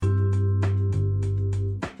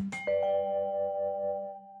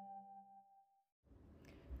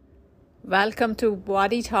Welcome to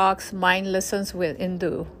Body Talks Mind Lessons with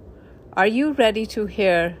Indu. Are you ready to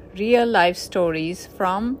hear real life stories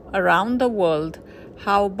from around the world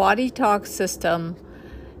how Body Talk system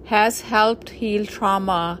has helped heal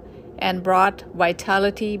trauma and brought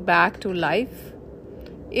vitality back to life?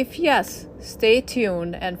 If yes, stay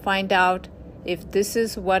tuned and find out if this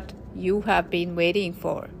is what you have been waiting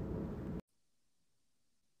for.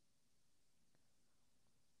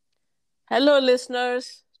 Hello,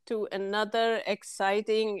 listeners, to another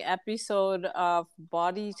exciting episode of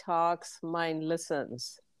Body Talks Mind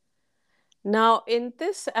Listens. Now, in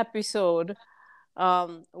this episode,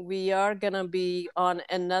 we are going to be on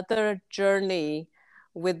another journey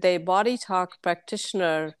with a Body Talk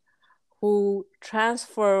practitioner who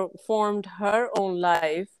transformed her own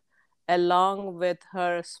life along with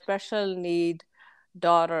her special need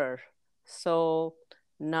daughter. So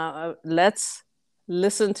now let's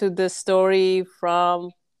listen to this story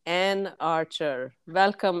from Anne Archer.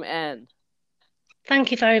 Welcome, Anne. Thank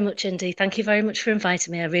you very much, Indy. Thank you very much for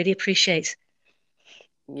inviting me. I really appreciate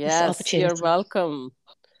this Yes, you're opportunity. welcome.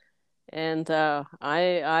 And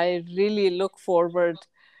I really look forward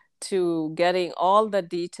to getting all the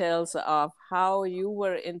details of how you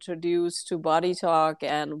were introduced to Body Talk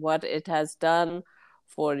and what it has done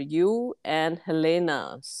for you and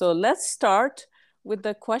Helena. So let's start with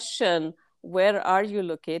the question, where are you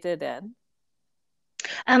located, Anne?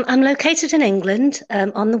 I'm located in England,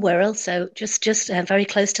 on the Wirral, so just very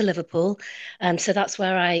close to Liverpool. So that's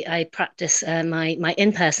where I practice my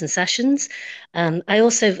in-person sessions. I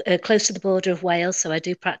also close to the border of Wales, so I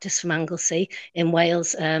do practice from Anglesey in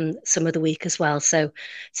Wales some of the week as well. So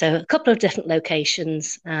a couple of different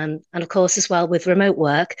locations, and of course as well with remote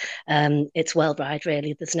work, it's worldwide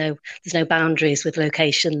really. There's no boundaries with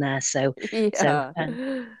location there. So so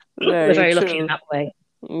Yeah, we're very very lucky in true. that way.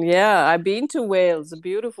 Yeah, I've been to Wales, a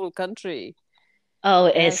beautiful country. Oh,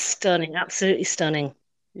 it is Yes, stunning, absolutely stunning.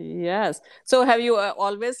 yes. So have you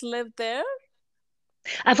always lived there?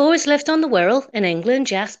 I've always lived on the Wirral in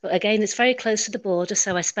England, yes, but again, it's very close to the border,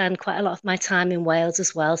 so I spend quite a lot of my time in Wales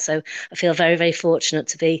as well. So I feel very, very fortunate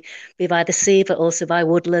to be by the sea, but also by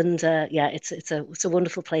woodland. Yeah, it's a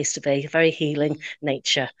wonderful place to be. Very healing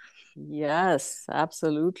nature. Yes,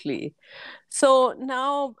 absolutely. So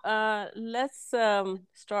now let's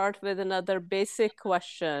start with another basic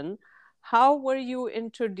question. How were you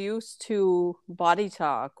introduced to Body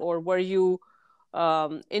Talk, or were you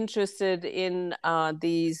interested in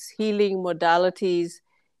these healing modalities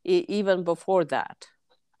even before that?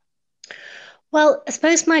 Well, I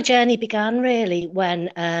suppose my journey began really when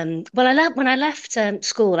I left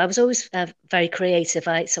school. I was always very creative.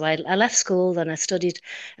 I left school and I studied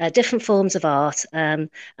different forms of art, and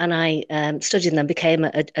I studied and then became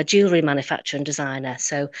a jewelry manufacturer and designer.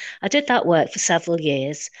 So I did that work for several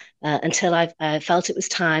years until I felt it was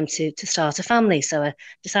time to start a family. So I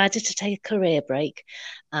decided to take a career break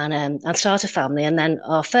and start a family. And then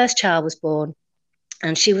our first child was born,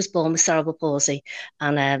 and she was born with cerebral palsy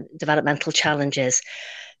and developmental challenges.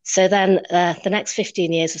 So then the next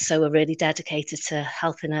 15 years or so were really dedicated to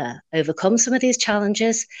helping her overcome some of these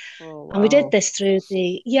challenges. Oh, And we did wow. this through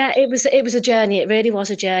yeah, it was a journey. It really was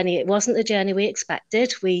a journey. It wasn't the journey we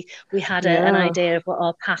expected. We had an Yeah. idea of what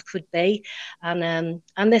our path would be, and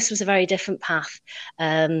this was a very different path,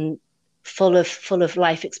 full of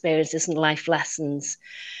life experiences and life lessons.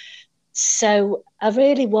 So I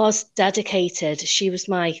really was dedicated. She was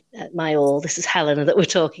my all. This is Helena that we're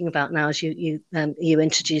talking about now, as you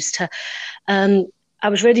introduced her. Um, I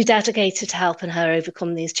was really dedicated to helping her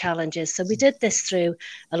overcome these challenges. So we did this through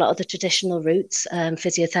a lot of the traditional routes,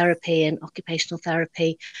 physiotherapy and occupational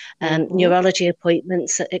therapy, Mm-hmm. neurology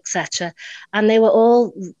appointments, etc. And they were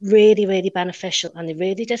all really, really beneficial, and they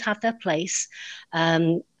really did have their place,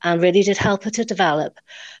 and really did help her to develop.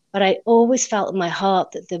 But I always felt in my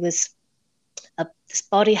heart that this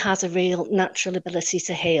body has a real natural ability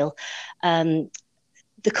to heal. Um,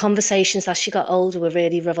 the conversations as she got older were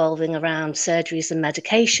really revolving around surgeries and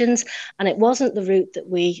medications, and it wasn't the route that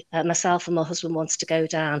we, myself and my husband, wanted to go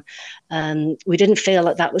down. We didn't feel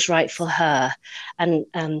that that was right for her, and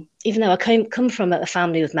even though I come from a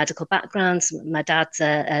family with medical backgrounds, my dad's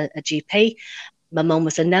a GP, my mum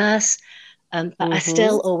was a nurse, but I Mm-hmm.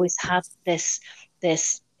 still always had this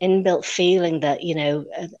inbuilt feeling that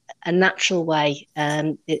a natural way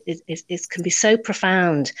it can be so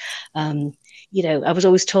profound. I was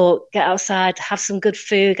always taught, get outside, have some good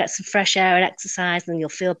food, get some fresh air and exercise, and you'll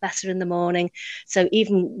feel better in the morning. So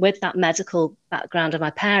even with that medical background of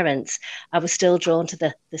my parents, I was still drawn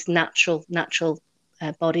to this natural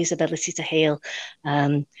body's ability to heal.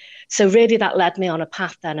 So really that led me on a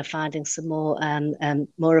path then of finding some more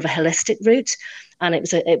of a holistic route. And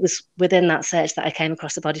it was within that search that I came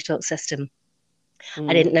across the Bodytalk system.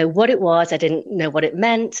 I didn't know what it was. I didn't know what it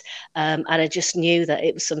meant. And I just knew that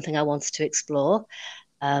it was something I wanted to explore.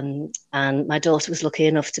 And my daughter was lucky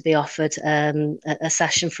enough to be offered a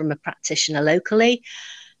session from a practitioner locally.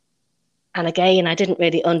 And again, I didn't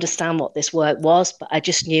really understand what this work was, but I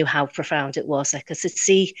just knew how profound it was. I could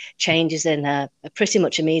see changes in her pretty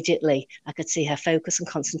much immediately. I could see her focus and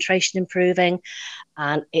concentration improving.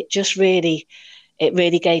 And it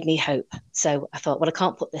really gave me hope. So I thought, well, I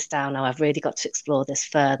can't put this down now. I've really got to explore this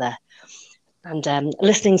further. And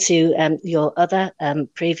listening to your other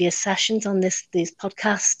previous sessions on these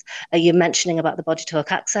podcasts, you mentioning about the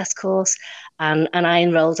Bodytalk Access course, and I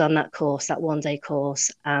enrolled on that course, that one-day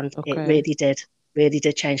course, and it really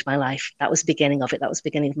did change my life. That was the beginning of it. That was the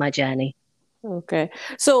beginning of my journey. Okay,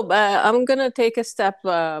 so I'm gonna take a step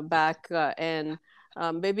back and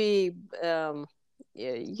maybe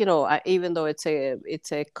even though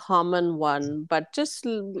it's a common one, but just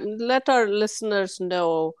let our listeners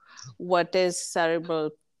know what is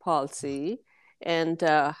cerebral palsy and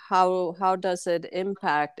how does it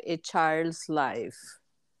impact a child's life?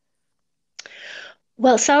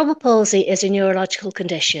 Well, cerebral palsy is a neurological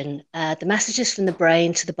condition. The messages from the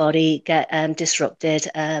brain to the body get disrupted.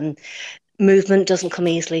 Movement doesn't come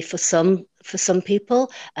easily for some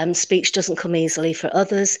people. Speech doesn't come easily for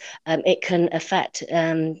others. It can affect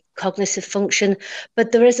cognitive function,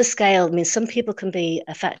 but there is a scale. I mean, some people can be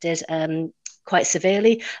affected quite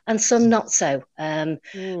severely and some not so.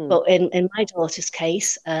 But in my daughter's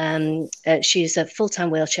case, she's a full-time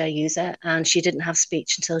wheelchair user and she didn't have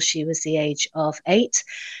speech until she was the age of 8.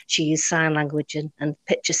 She used sign language and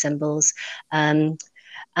picture symbols. And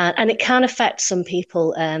it can affect some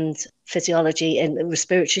people and physiology and the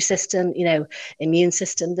respiratory system, immune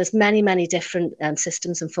system. There's many different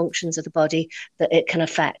systems and functions of the body that it can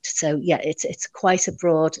affect. So yeah, it's quite a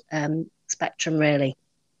broad spectrum, really.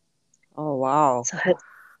 Oh wow! So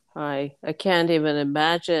I can't even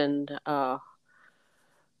imagine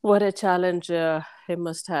what a challenge it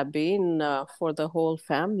must have been for the whole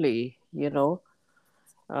family.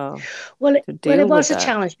 Well, it with was a that.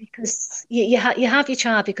 challenge because you have your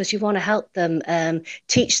child because you want to help them,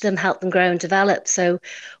 teach them, help them grow and develop. So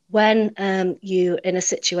when you're in a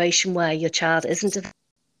situation where your child isn't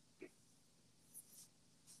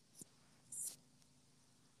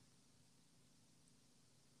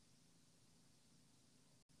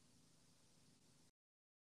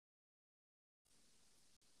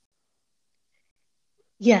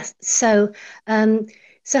Yes. So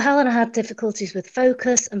Helena had difficulties with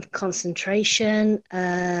focus and concentration.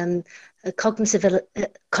 Cognitive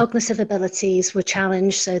abilities were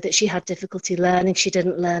challenged so that she had difficulty learning. She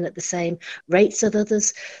didn't learn at the same rates as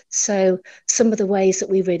others. So some of the ways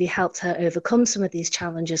that we really helped her overcome some of these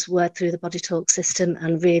challenges were through the Bodytalk system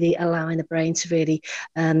and really allowing the brain to really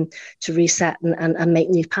to reset and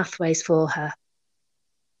make new pathways for her.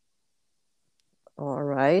 All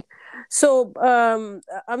right. So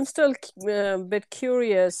I'm still a bit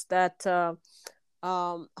curious that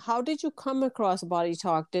how did you come across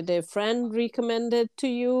Bodytalk? Did a friend recommend it to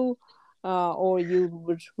you, or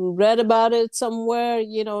you read about it somewhere?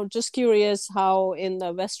 Just curious how in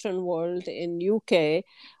the Western world, in UK,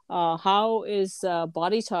 how is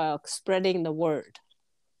Bodytalk spreading the word?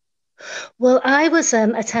 Well, I was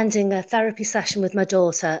attending a therapy session with my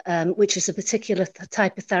daughter, which is a particular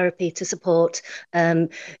type of therapy to support,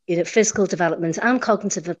 physical development and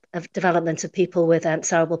cognitive development of people with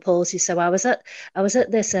cerebral palsy. So I was at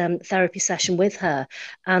this therapy session with her,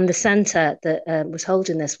 and the centre that was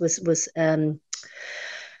holding this was a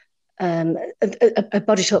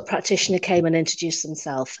Bodytalk practitioner came and introduced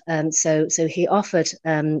himself. So he offered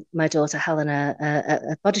my daughter Helena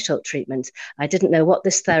a Bodytalk treatment. I didn't know what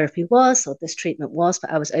this therapy was or this treatment was, but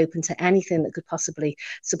I was open to anything that could possibly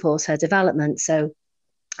support her development. So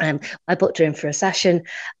I booked her in for a session,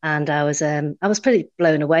 and I was pretty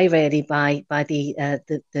blown away really by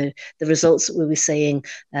the results that we were seeing.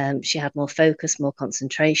 She had more focus, more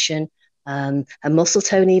concentration. Her muscle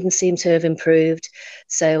tone even seemed to have improved.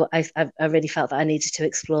 So I really felt that I needed to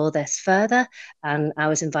explore this further. And I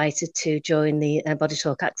was invited to join the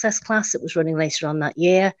Bodytalk Access class that was running later on that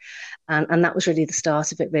year. And that was really the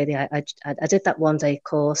start of it, really. I did that one-day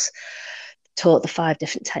course, taught the 5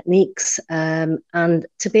 different techniques. And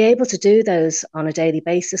to be able to do those on a daily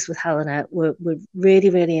basis with Helena were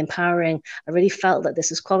really empowering. I really felt that this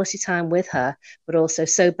was quality time with her, but also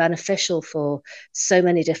so beneficial for so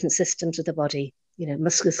many different systems of the body.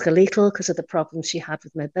 musculoskeletal because of the problems she had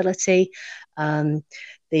with mobility.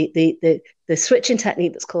 The switching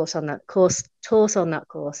technique that's taught on that course,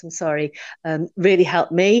 really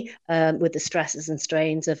helped me with the stresses and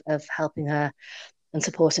strains of helping her and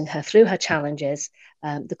supporting her through her challenges.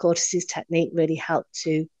 The Cortices technique really helped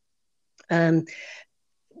to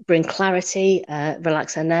bring clarity,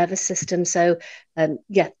 relax her nervous system. So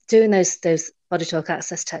doing those Bodytalk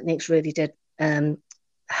access techniques really did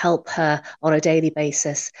help her on a daily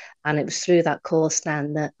basis. And it was through that course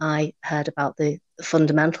then that I heard about the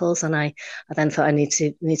fundamentals, and I then thought I need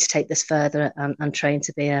to take this further and train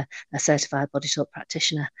to be a certified Bodytalk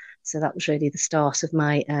practitioner. So that was really the start of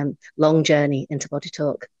my long journey into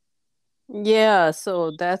Bodytalk. Yeah,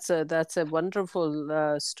 so that's a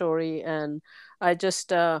wonderful story, and I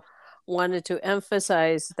just wanted to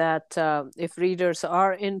emphasize that if readers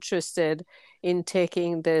are interested in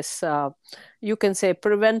taking this, you can say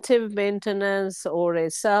preventive maintenance or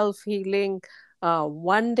a self-healing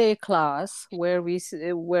 1 day class where we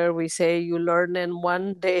say you learn in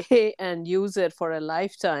 1 day and use it for a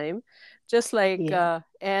lifetime, just like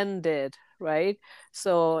Anne did, right?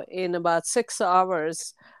 So in about 6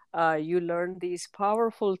 hours you learn these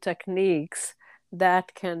powerful techniques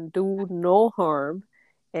that can do no harm,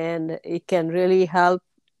 and it can really help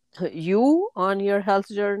you on your health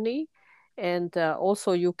journey, and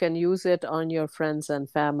also you can use it on your friends and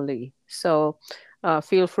family. So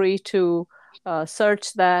feel free to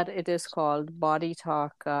search that. It is called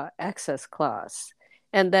Bodytalk Access Class.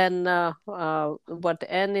 And then what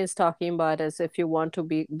Anne is talking about is if you want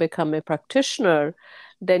to become a practitioner,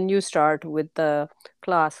 then you start with the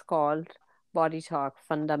class called Bodytalk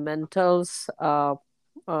Fundamentals, Part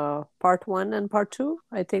 1 and Part 2.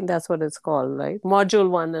 I think that's what it's called, right? Module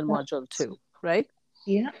 1 and Module 2, right?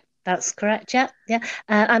 Yeah, that's correct. Yeah.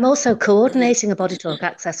 I'm also coordinating a Bodytalk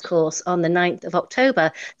Access course on the 9th of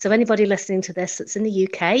October. So anybody listening to this that's in the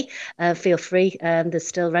UK, feel free. There's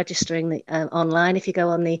still registering online. If you go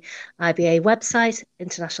on the IBA website,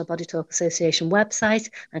 International Bodytalk Association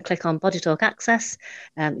website, and click on Bodytalk Access,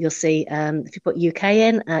 you'll see, if you put UK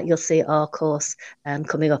in, you'll see our course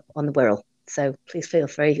coming up on the Wirral. So please feel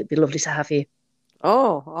free. It'd be lovely to have you.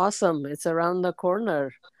 Oh, awesome. It's around the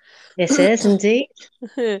corner. It is indeed.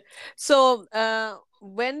 So,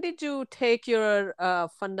 when did you take your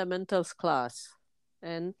fundamentals class?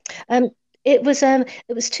 And it was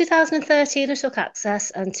 2013 I took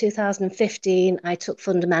access, and 2015 I took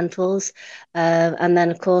fundamentals, and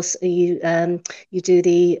then of course you do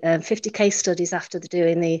the 50 case studies after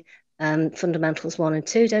doing the fundamentals 1 and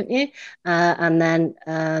 2, don't you? And then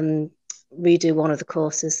redo one of the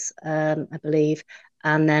courses, I believe.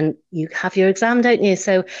 And then you have your exam, don't you?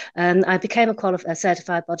 So I became a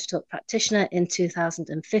certified Bodytalk practitioner in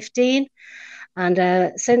 2015.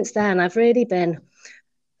 And since then, I've really been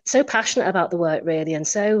so passionate about the work, really, and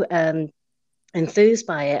so enthused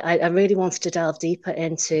by it. I really wanted to delve deeper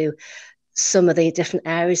into some of the different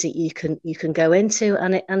areas that you can go into,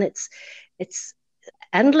 and it's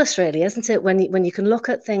endless, really, isn't it? When you can look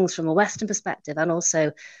at things from a Western perspective and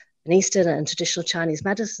also an Eastern and traditional Chinese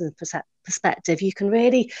medicine perspective, you can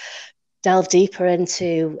really delve deeper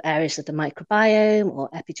into areas of the microbiome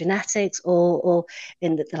or epigenetics, or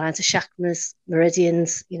in the lines of chakras,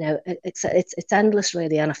 meridians. It's endless,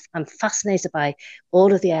 really, and I'm fascinated by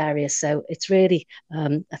all of the areas. So it's really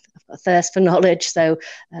a thirst for knowledge. So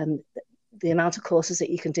the amount of courses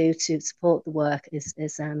that you can do to support the work is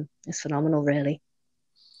phenomenal, really.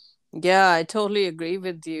 yeah, I totally agree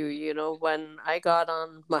with you. When I got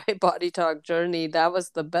on my Bodytalk journey, that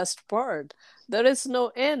was the best part. There is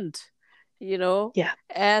no end, Yeah.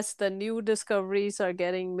 as the new discoveries are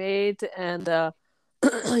getting made, and there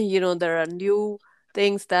are new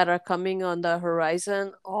things that are coming on the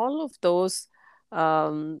horizon. All of those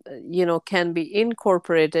can be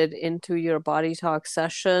incorporated into your Bodytalk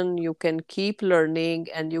session. You can keep learning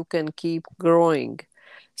and you can keep growing.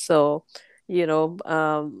 So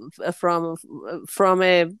from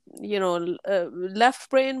a left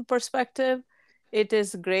brain perspective, it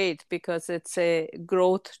is great because it's a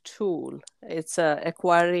growth tool. It's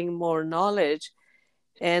acquiring more knowledge.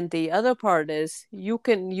 And the other part is you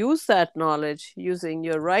can use that knowledge using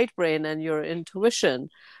your right brain and your intuition.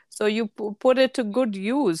 So you put it to good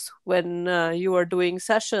use when you are doing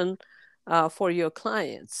session for your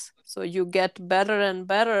clients. So you get better and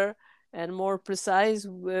better and more precise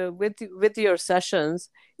with your sessions,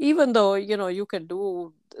 even though you can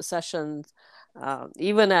do sessions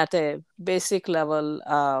even at a basic level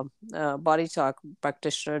Bodytalk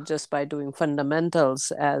practitioner just by doing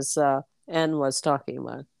fundamentals, as Anne was talking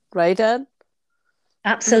about. Right, Anne?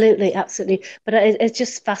 Absolutely, absolutely. But it's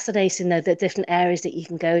just fascinating, though, the different areas that you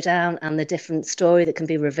can go down and the different story that can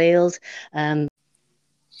be revealed. Um,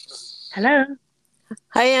 Hello.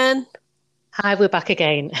 Hi, Anne. Hi, we're back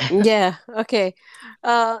again. Yeah, okay.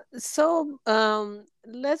 Let's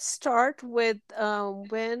start with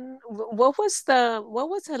what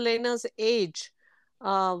was Helena's age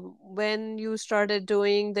when you started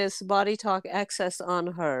doing this body talk access on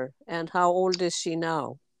her, and how old is she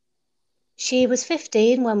now? She was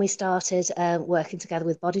 15 when we started working together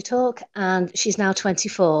with Bodytalk, and she's now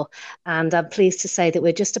 24. And I'm pleased to say that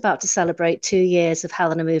we're just about to celebrate 2 years of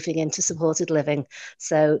Helena moving into supported living.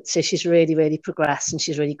 So she's really, really progressed, and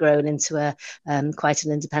she's really grown into a quite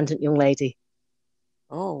an independent young lady.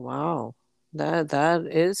 Oh, wow. That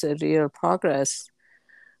is a real progress.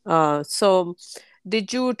 So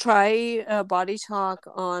did you try body talk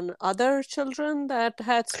on other children that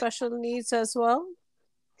had special needs as well?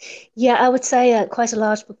 Yeah, I would say quite a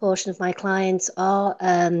large proportion of my clients are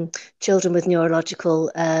children with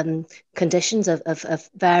neurological conditions of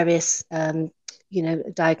various,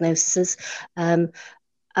 diagnoses. Um,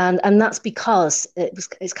 and that's because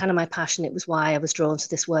it's kind of my passion. It was why I was drawn to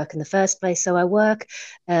this work in the first place. So I work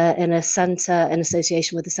in a centre in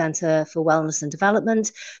association with the Centre for Wellness and Development.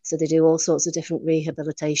 So they do all sorts of different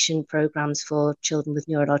rehabilitation programs for children with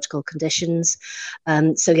neurological conditions.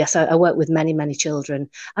 So yes, I work with many children,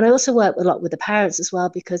 and I also work a lot with the parents as well,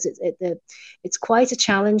 because it's quite a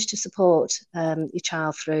challenge to support your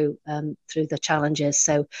child through the challenges.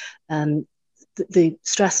 So um, the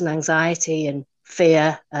stress and anxiety and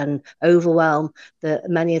fear and overwhelm that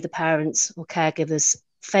many of the parents or caregivers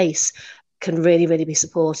face can really be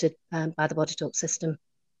supported by the Body Talk system.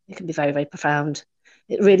 It can be very profound.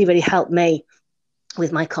 It really helped me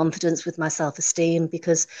with my confidence, with my self-esteem,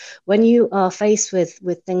 because when you are faced with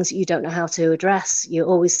things that you don't know how to address, you're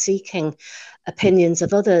always seeking opinions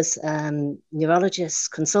of others, neurologists,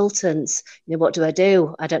 consultants. What do I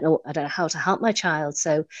do? I don't know how to help my child.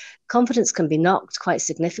 So confidence can be knocked quite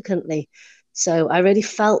significantly. So I really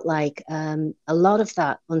felt like a lot of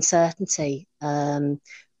that uncertainty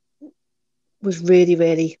was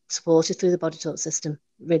really supported through the Body Talk system.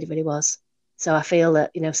 Really was. So I feel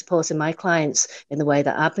that, supporting my clients in the way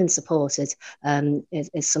that I've been supported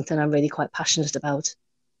is something I'm really quite passionate about.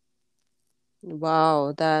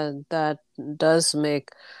 Wow, that does make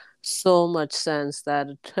so much sense that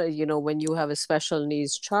when you have a special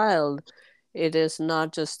needs child, it is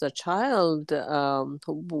not just the child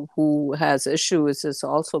who has issues, it's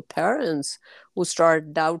also parents who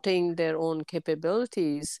start doubting their own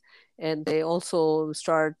capabilities, and they also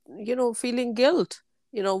start, feeling guilt.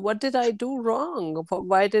 What did I do wrong?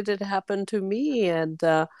 Why did it happen to me? And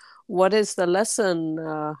what is the lesson?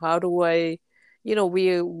 How do I,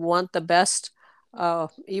 we want the best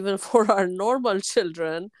even for our normal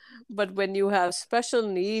children, but when you have special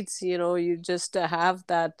needs, you just have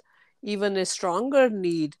that even a stronger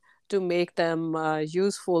need to make them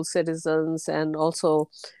useful citizens and also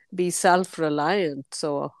be self-reliant.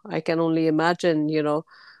 So I can only imagine,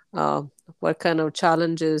 uh, what kind of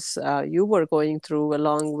challenges you were going through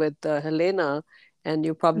along with Helena, and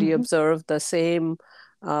you probably Mm-hmm. observed the same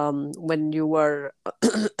when you were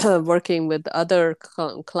working with other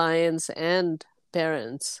clients and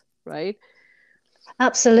parents, right?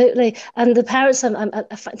 Absolutely. And the parents,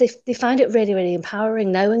 they find it really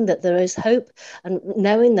empowering, knowing that there is hope, and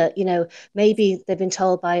knowing that, maybe they've been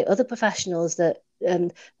told by other professionals that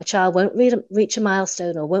a child won't reach a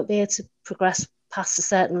milestone or won't be able to progress past a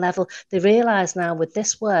certain level. They realize now with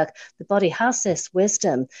this work, the body has this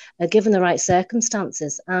wisdom, given the right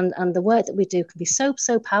circumstances. And the work that we do can be so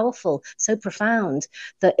powerful, so profound,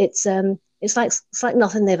 that it's like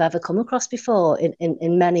nothing they've ever come across before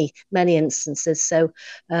in many instances. So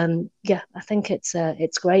yeah, I think it's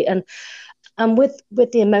great. And with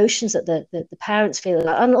the emotions that the parents feel,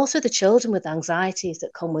 and also the children with anxieties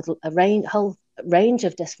that come with whole range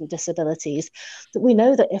of different disabilities, that we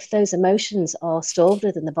know that if those emotions are stored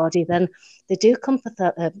within the body, then they do become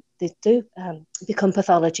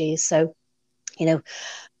pathologies. So,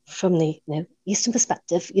 from the Eastern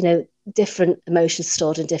perspective, different emotions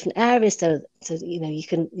stored in different areas. So you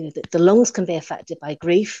can, the lungs can be affected by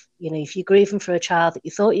grief. If you're grieving for a child that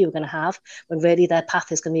you thought you were going to have, when really their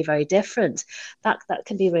path is going to be very different, that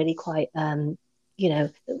can be really quite,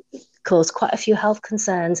 cause quite a few health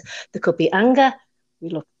concerns. There could be anger. We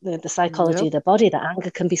look the psychology Yep. of the body. That anger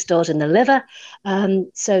can be stored in the liver.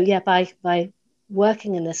 So yeah, by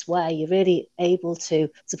working in this way, you're really able to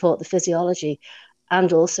support the physiology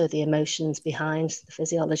and also the emotions behind the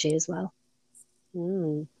physiology as well.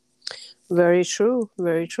 Mm. Very true.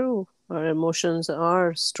 Very true. our emotions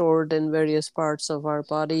are stored in various parts of our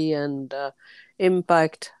body and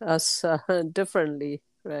impact us differently,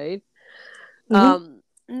 right? Hmm.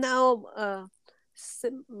 Now,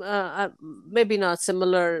 maybe not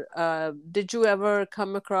similar. Did you ever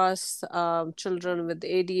come across children with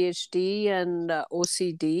ADHD and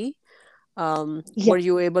OCD? Yeah. Were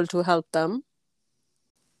you able to help them?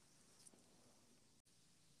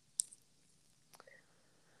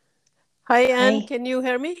 Hi, Anne. Hi. Can you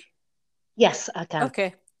hear me? Yes, I can.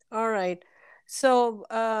 Okay. All right. So,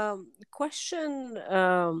 question,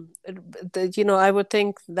 I would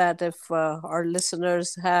think that if our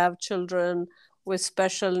listeners have children with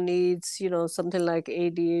special needs, something like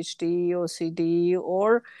ADHD, OCD,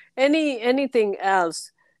 or anything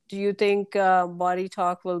else, do you think Body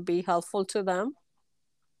Talk will be helpful to them?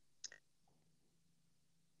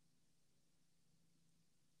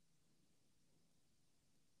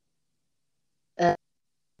 Uh,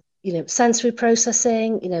 sensory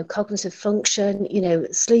processing, cognitive function,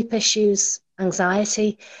 sleep issues,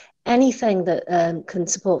 anxiety, anything that can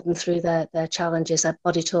support them through their challenges, that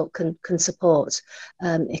Body Talk can support.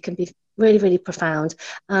 It can be really, really profound.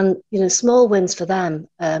 And, small wins for them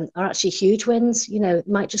are actually huge wins. It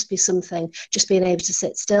might just be something, just being able to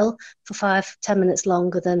sit still for 5, 10 minutes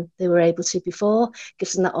longer than they were able to before,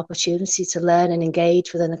 gives them that opportunity to learn and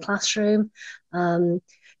engage within a classroom.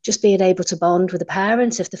 Just being able to bond with a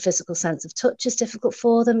parent if the physical sense of touch is difficult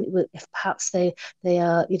for them, if perhaps they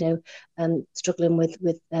are struggling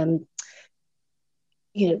with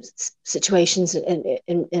situations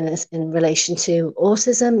in relation to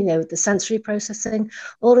autism, the sensory processing,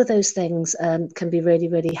 all of those things can be really,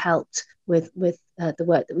 really helped with the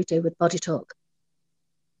work that we do with Body Talk.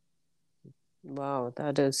 Wow,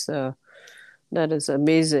 that is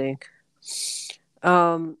amazing.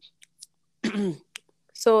 Um,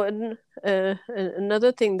 so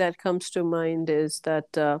another thing that comes to mind is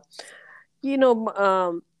that you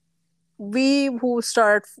know we who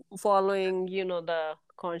start following the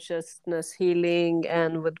consciousness healing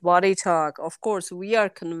and with Body Talk, of course we are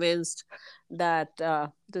convinced that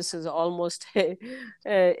this is almost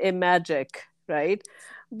a magic, right?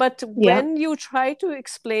 But Yeah. when you try to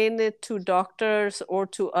explain it to doctors or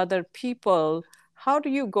to other people, how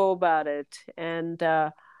do you go about it? And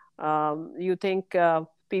you think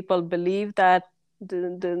people believe that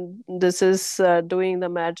this is doing the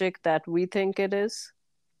magic that we think it is?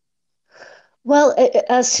 Well,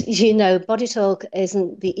 as you know, Body Talk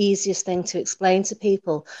isn't the easiest thing to explain to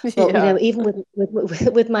people. But Yeah. even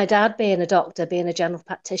with my dad being a doctor, being a general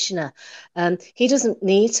practitioner, he doesn't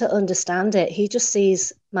need to understand it. He just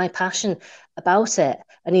sees my passion about it,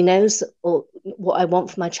 and he knows what I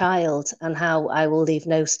want for my child and how I will leave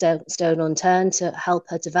no stone unturned to help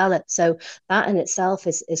her develop. So that in itself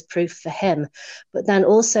is proof for him. But then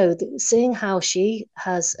also seeing how she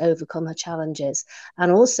has overcome her challenges,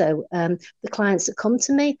 and also the clients that come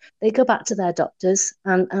to me, they go back to their doctors,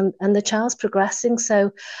 and the child's progressing.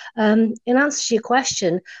 So, in answer to your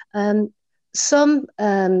question, some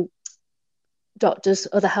doctors,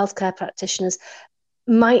 other healthcare practitioners,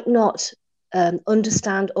 might not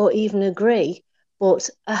understand or even agree. But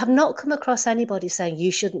I have not come across anybody saying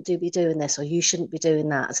you shouldn't be doing this or you shouldn't be doing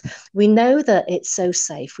that. We know that it's so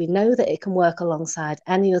safe. We know that it can work alongside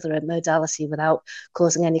any other modality without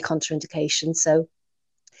causing any contraindications. So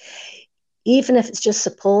even if it's just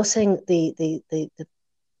supporting the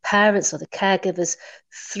parents or the caregivers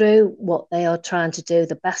through what they are trying to do,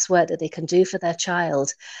 the best work that they can do for their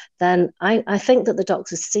child, then I think that the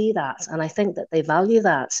doctors see that and I think that they value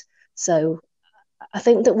that. So I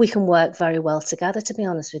think that we can work very well together, to be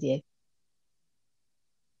honest with you.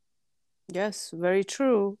 Yes, very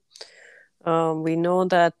true. We know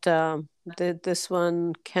that this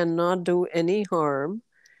one cannot do any harm.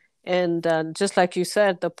 And just like you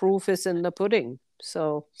said, the proof is in the pudding.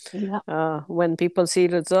 So Yeah. when people see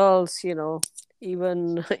results,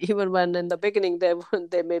 even even when in the beginning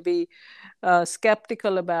they may be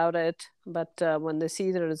skeptical about it, but when they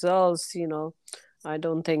see the results, I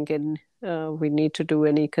don't think we need to do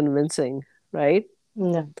any convincing, right?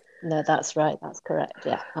 No, no, that's right. That's correct.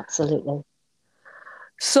 Yeah, absolutely.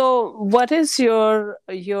 So, what is your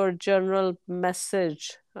general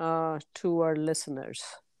message to our listeners?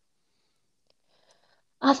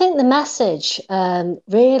 I think the message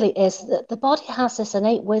really is that the body has this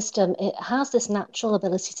innate wisdom. It has this natural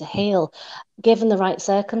ability to heal given the right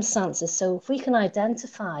circumstances. So, if we can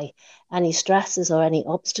identify any stresses or any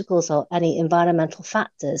obstacles or any environmental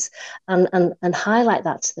factors and highlight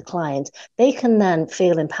that to the client, they can then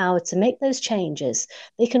feel empowered to make those changes.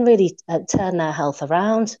 They can really turn their health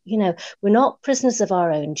around. We're not prisoners of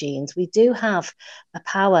our own genes. We do have a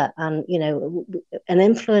power and, an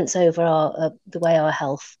influence over the way our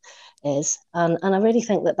health is, and I really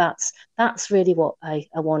think that that's really what I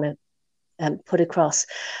want to put across.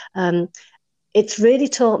 It's really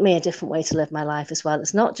taught me a different way to live my life as well.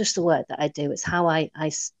 It's not just the work that I do; it's how I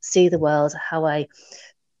see the world, how I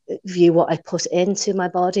view what I put into my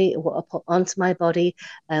body, what I put onto my body,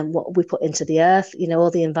 and what we put into the earth.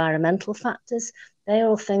 All the environmental factors. They're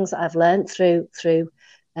all things that I've learned through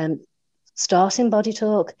starting Body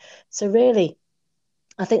Talk. So really,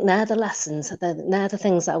 I think they're the lessons. They're the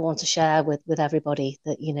things that I want to share with everybody.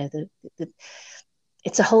 That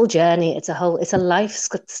it's a whole journey. It's a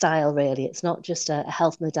lifestyle really. It's not just a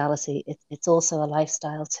health modality. It's also a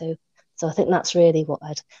lifestyle too. So I think that's really what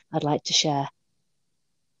I'd like to share.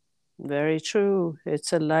 Very true.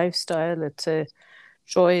 It's a lifestyle. It's a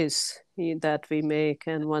choice that we make,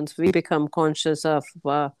 and once we become conscious of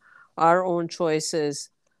our own choices,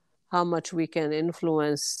 how much we can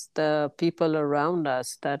influence the people around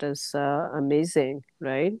us, that is amazing,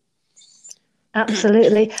 right?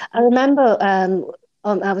 Absolutely. I remember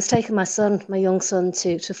I was taking my young son,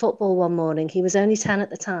 to football one morning. He was only 10 at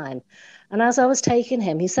the time. And as I was taking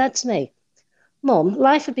him, he said to me, Mum,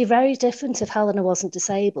 life would be very different if Helena wasn't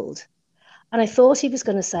disabled. And I thought he was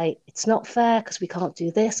going to say, it's not fair because we can't do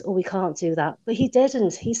this or we can't do that. But he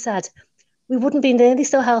didn't. He said, we wouldn't be nearly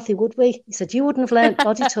so healthy, would we? He said, you wouldn't have learnt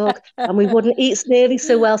Body Talk and we wouldn't eat nearly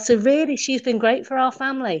so well. So really, she's been great for our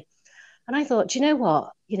family. And I thought, do you know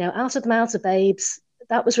what? Out of the mouths of babes,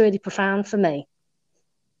 that was really profound for me.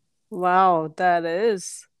 Wow, that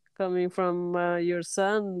is coming from your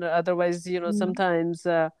son. Otherwise, sometimes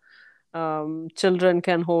children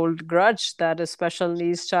can hold grudge that a special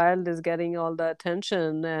needs child is getting all the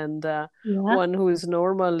attention, and Yeah, one who is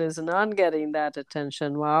normal is not getting that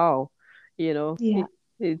attention. Wow, yeah,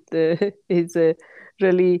 it's a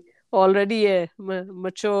really already a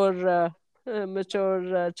mature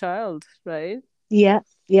child, right? yeah,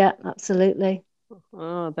 yeah, absolutely.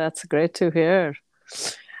 Oh, that's great to hear.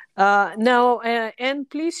 Now, and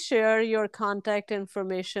please share your contact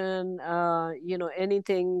information,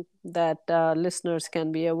 anything that listeners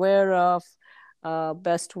can be aware of,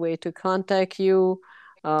 best way to contact you.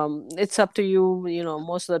 It's up to you.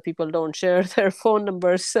 Most of the people don't share their phone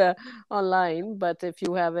numbers online, but if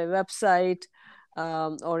you have a website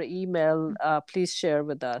or email, please share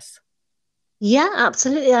with us. Yeah,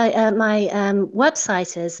 absolutely. My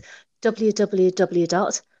website is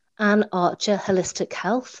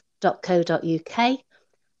www.annearcherholistichealth.co.uk.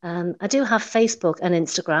 I do have Facebook and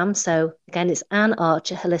Instagram. So again, it's Anne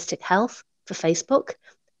Archer Holistic Health for Facebook,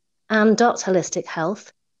 Anne Holistic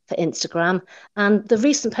Health for Instagram. And the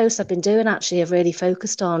recent posts I've been doing actually have really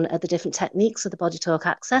focused on the different techniques of the Body Talk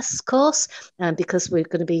Access course, because we're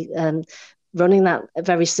going to be running that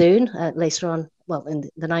very soon, later on, well, in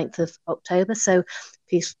the 9th of October. So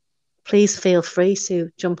please feel free to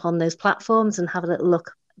jump on those platforms and have a little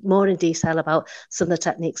look more in detail about some of the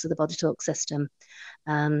techniques of the Body Talk system.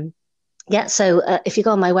 Yeah, so if you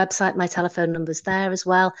go on my website, my telephone number's there as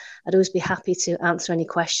well. I'd always be happy to answer any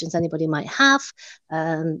questions anybody might have.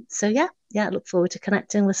 So yeah, I look forward to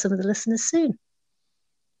connecting with some of the listeners soon.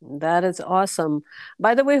 That is awesome.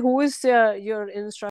 By the way, who is your instructor?